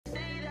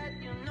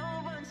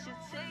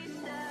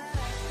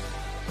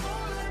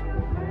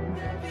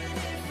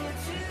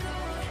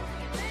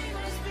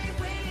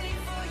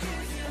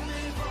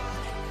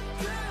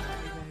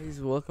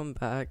welcome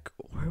back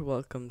or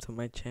welcome to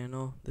my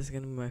channel. This is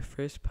gonna be my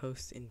first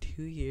post in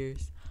 2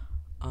 years.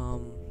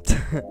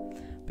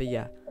 But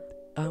yeah,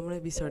 I'm gonna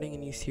be starting a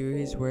new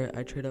series where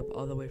I trade up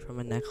all the way from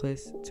a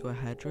necklace to a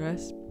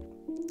headdress,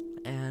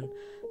 and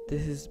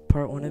this is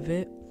part 1 of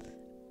it.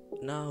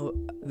 Now,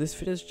 this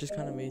video is just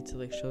kind of made to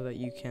like show that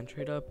you can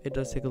trade up. It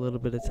does take a little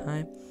bit of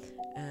time,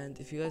 and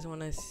if you guys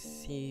want to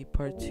see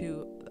part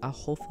 2,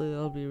 hopefully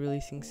I'll be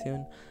releasing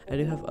soon. I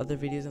do have other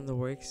videos in the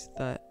works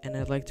and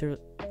I'd like to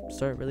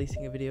start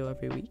releasing a video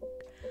every week,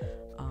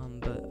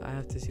 but I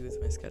have to see with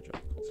my schedule.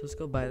 So let's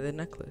go buy the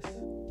necklace.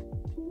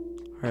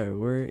 Alright,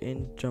 we're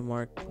in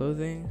Jamark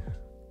clothing.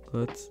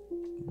 Let's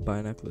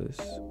buy necklace.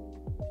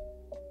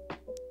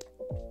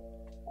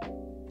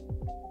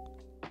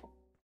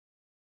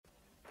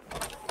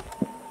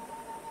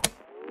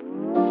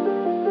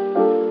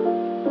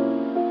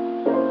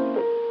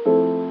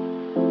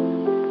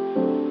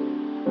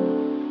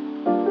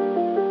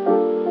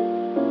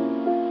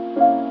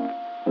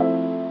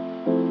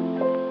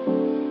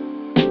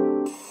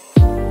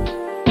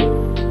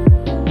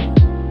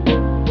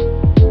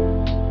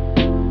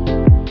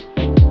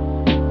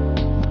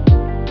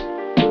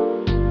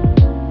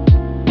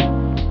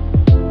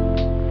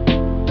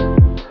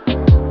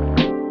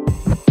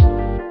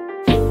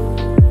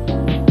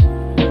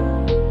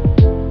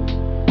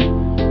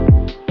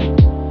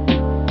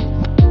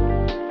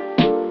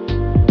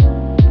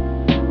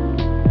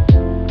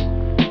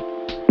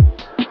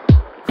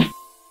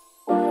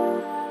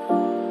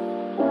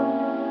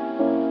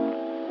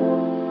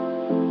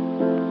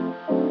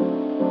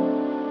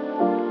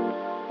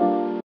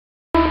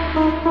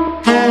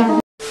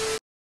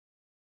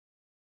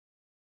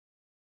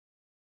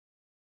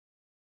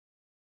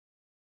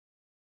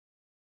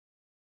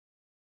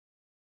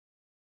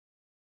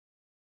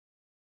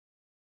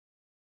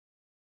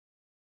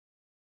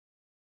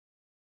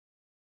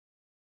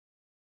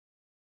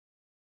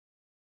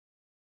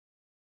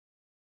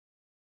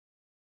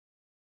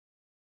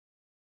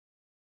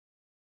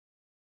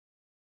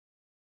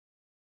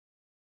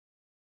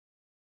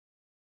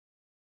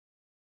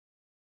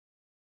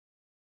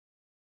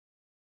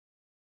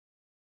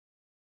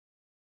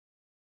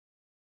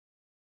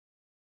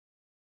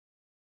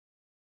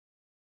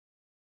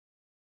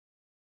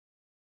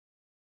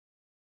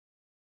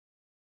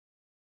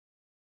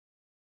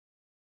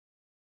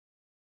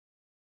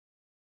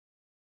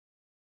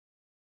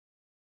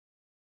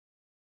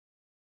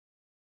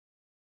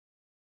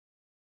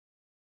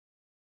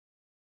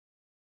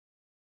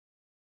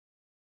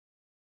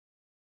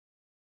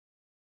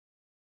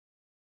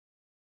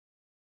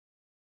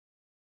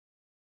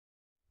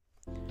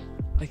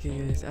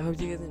 Okay guys, I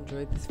hope you guys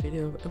enjoyed this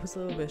video. It was a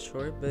little bit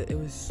short, but it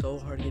was so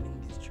hard getting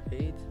these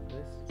trades.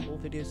 This whole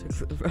video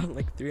took around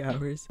like 3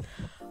 hours.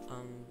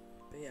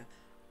 But yeah,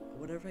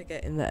 whatever I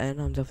get in the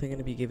end, I'm definitely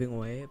gonna be giving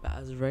away. But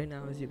as of right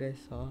now, as you guys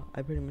saw,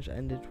 I pretty much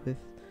ended with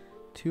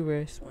 2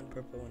 rares, 1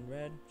 purple, 1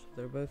 red. So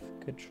they're both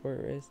good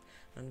short rares.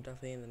 I'm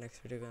definitely in the next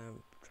video gonna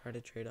try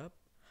to trade up.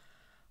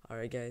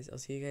 Alright guys, I'll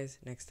see you guys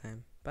next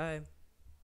time. Bye.